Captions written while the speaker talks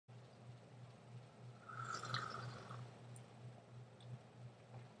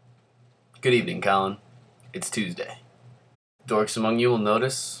Good evening, Colin. It's Tuesday. Dorks among you will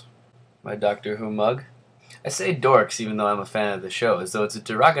notice my Doctor Who mug. I say dorks even though I'm a fan of the show, as though it's a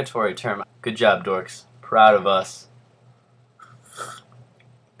derogatory term. Good job, dorks. Proud of us.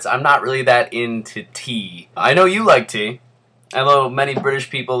 I'm not really that into tea. I know you like tea. I know many British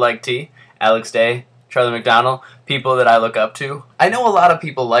people like tea. Alex Day, Charlie McDonald, people that I look up to. I know a lot of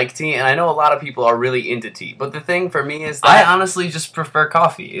people like tea, and I know a lot of people are really into tea. But the thing for me is that I honestly just prefer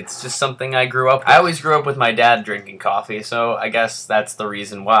coffee. It's just something I grew up with. I always grew up with my dad drinking coffee, so I guess that's the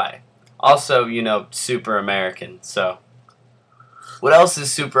reason why. Also, you know, super American, so. What else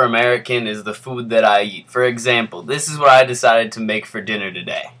is super American is the food that I eat. For example, this is what I decided to make for dinner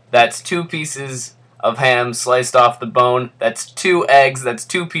today. That's 2 pieces of ham sliced off the bone. That's 2 eggs. That's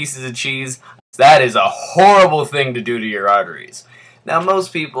 2 pieces of cheese. That is a horrible thing to do to your arteries. Now,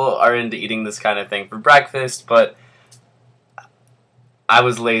 most people are into eating this kind of thing for breakfast, but I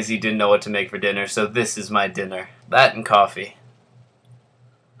was lazy, didn't know what to make for dinner, so this is my dinner. That and coffee.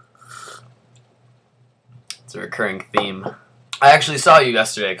 It's a recurring theme. I actually saw you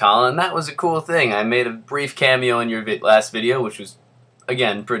yesterday, Colin, and that was a cool thing. I made a brief cameo in your last video, which was,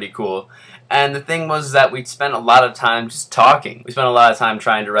 again, pretty cool. And the thing was that we spent a lot of time just talking. We spent a lot of time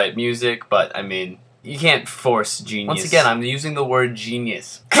trying to write music, but, I mean, you can't force genius. Once again, I'm using the word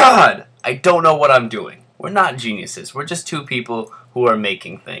genius. God! I don't know what I'm doing. We're not geniuses. We're just 2 people who are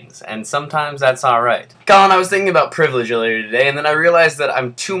making things, and sometimes that's alright. Colin, I was thinking about privilege earlier today, and then I realized that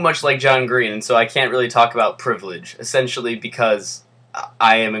I'm too much like John Green, and so I can't really talk about privilege, essentially because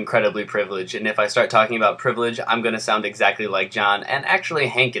I am incredibly privileged, and if I start talking about privilege, I'm going to sound exactly like John, and actually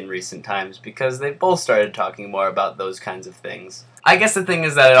Hank in recent times, because they both started talking more about those kinds of things. I guess the thing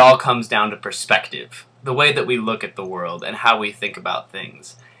is that it all comes down to perspective, the way that we look at the world, and how we think about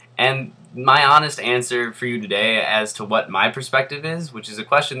things. And my honest answer for you today as to what my perspective is, which is a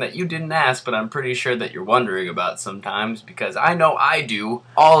question that you didn't ask, but I'm pretty sure that you're wondering about sometimes, because I know I do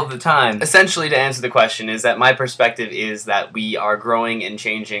all of the time. Essentially, to answer the question, is that my perspective is that we are growing and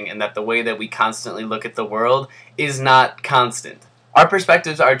changing, and that the way that we constantly look at the world is not constant. Our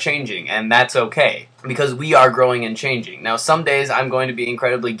perspectives are changing, and that's okay, because we are growing and changing. Now, some days I'm going to be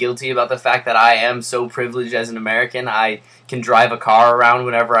incredibly guilty about the fact that I am so privileged as an American. I can drive a car around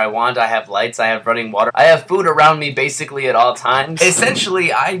whenever I want. I have lights. I have running water. I have food around me basically at all times.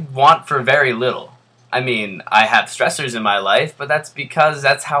 Essentially, I want for very little. I mean, I have stressors in my life, but that's because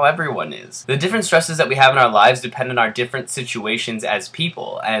that's how everyone is. The different stresses that we have in our lives depend on our different situations as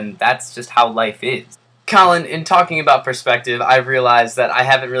people, and that's just how life is. Colin, in talking about perspective, I've realized that I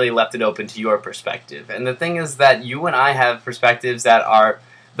haven't really left it open to your perspective. And the thing is that you and I have perspectives that are,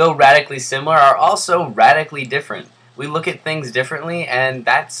 though radically similar, are also radically different. We look at things differently, and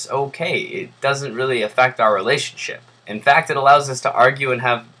that's okay. It doesn't really affect our relationship. In fact, it allows us to argue and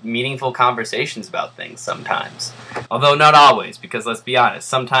have meaningful conversations about things sometimes. Although not always, because let's be honest,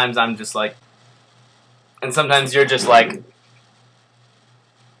 sometimes I'm just like, and sometimes you're just like,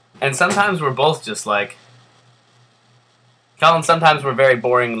 and sometimes we're both just like, Colin, sometimes we're very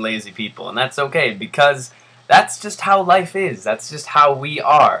boring and lazy people, and that's okay, because that's just how life is. That's just how we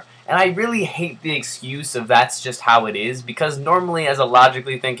are. And I really hate the excuse of that's just how it is, because normally as a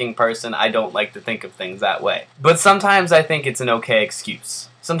logically thinking person, I don't like to think of things that way. But sometimes I think it's an okay excuse.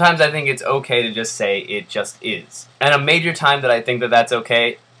 Sometimes I think it's okay to just say it just is. And a major time that I think that that's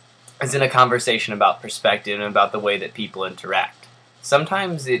okay is in a conversation about perspective and about the way that people interact.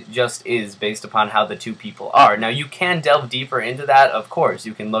 Sometimes it just is based upon how the 2 people are. Now, you can delve deeper into that, of course.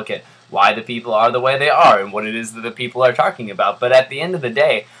 You can look at why the people are the way they are and what it is that the people are talking about. But at the end of the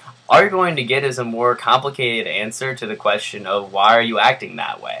day, all you're going to get is a more complicated answer to the question of why are you acting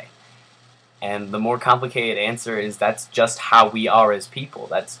that way? And the more complicated answer is that's just how we are as people.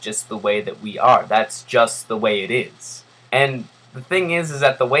 That's just the way that we are. That's just the way it is. And the thing is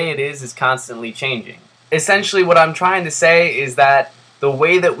that the way it is constantly changing. Essentially, what I'm trying to say is that the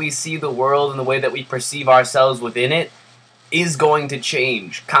way that we see the world and the way that we perceive ourselves within it is going to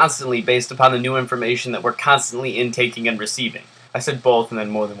change constantly based upon the new information that we're constantly intaking and receiving. I said both and then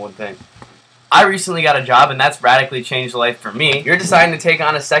more than one thing. I recently got a job, and that's radically changed life for me. You're deciding to take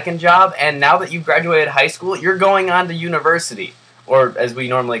on a second job, and now that you've graduated high school, you're going on to university. Or, as we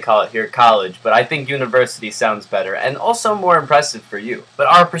normally call it here, college, but I think university sounds better, and also more impressive for you. But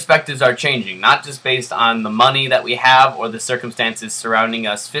our perspectives are changing, not just based on the money that we have, or the circumstances surrounding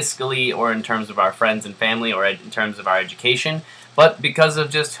us fiscally, or in terms of our friends and family, or in terms of our education, but because of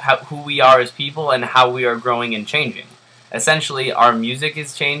just who we are as people, and how we are growing and changing. Essentially, our music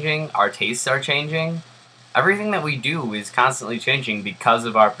is changing, our tastes are changing, Everything that we do is constantly changing because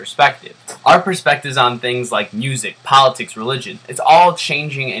of our perspective. Our perspectives on things like music, politics, religion, it's all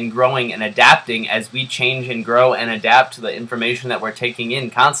changing and growing and adapting as we change and grow and adapt to the information that we're taking in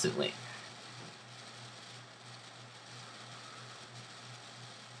constantly.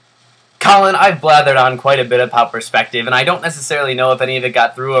 Colin, I've blathered on quite a bit about perspective, and I don't necessarily know if any of it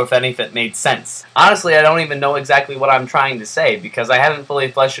got through or if any of it made sense. Honestly, I don't even know exactly what I'm trying to say, because I haven't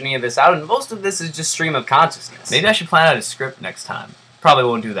fully fleshed any of this out, and most of this is just stream of consciousness. Maybe I should plan out a script next time. Probably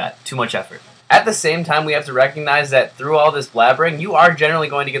won't do that. Too much effort. At the same time, we have to recognize that through all this blabbering, you are generally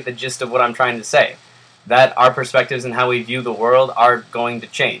going to get the gist of what I'm trying to say. That our perspectives and how we view the world are going to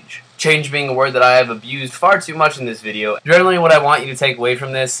change. Change being a word that I have abused far too much in this video. Generally, what I want you to take away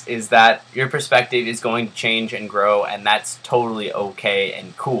from this is that your perspective is going to change and grow, and that's totally okay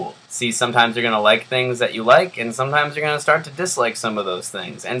and cool. See, sometimes you're going to like things that you like, and sometimes you're going to start to dislike some of those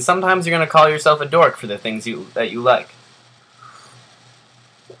things. And sometimes you're going to call yourself a dork for the things that you like.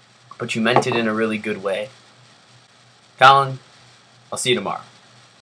 But you meant it in a really good way. Colin, I'll see you tomorrow.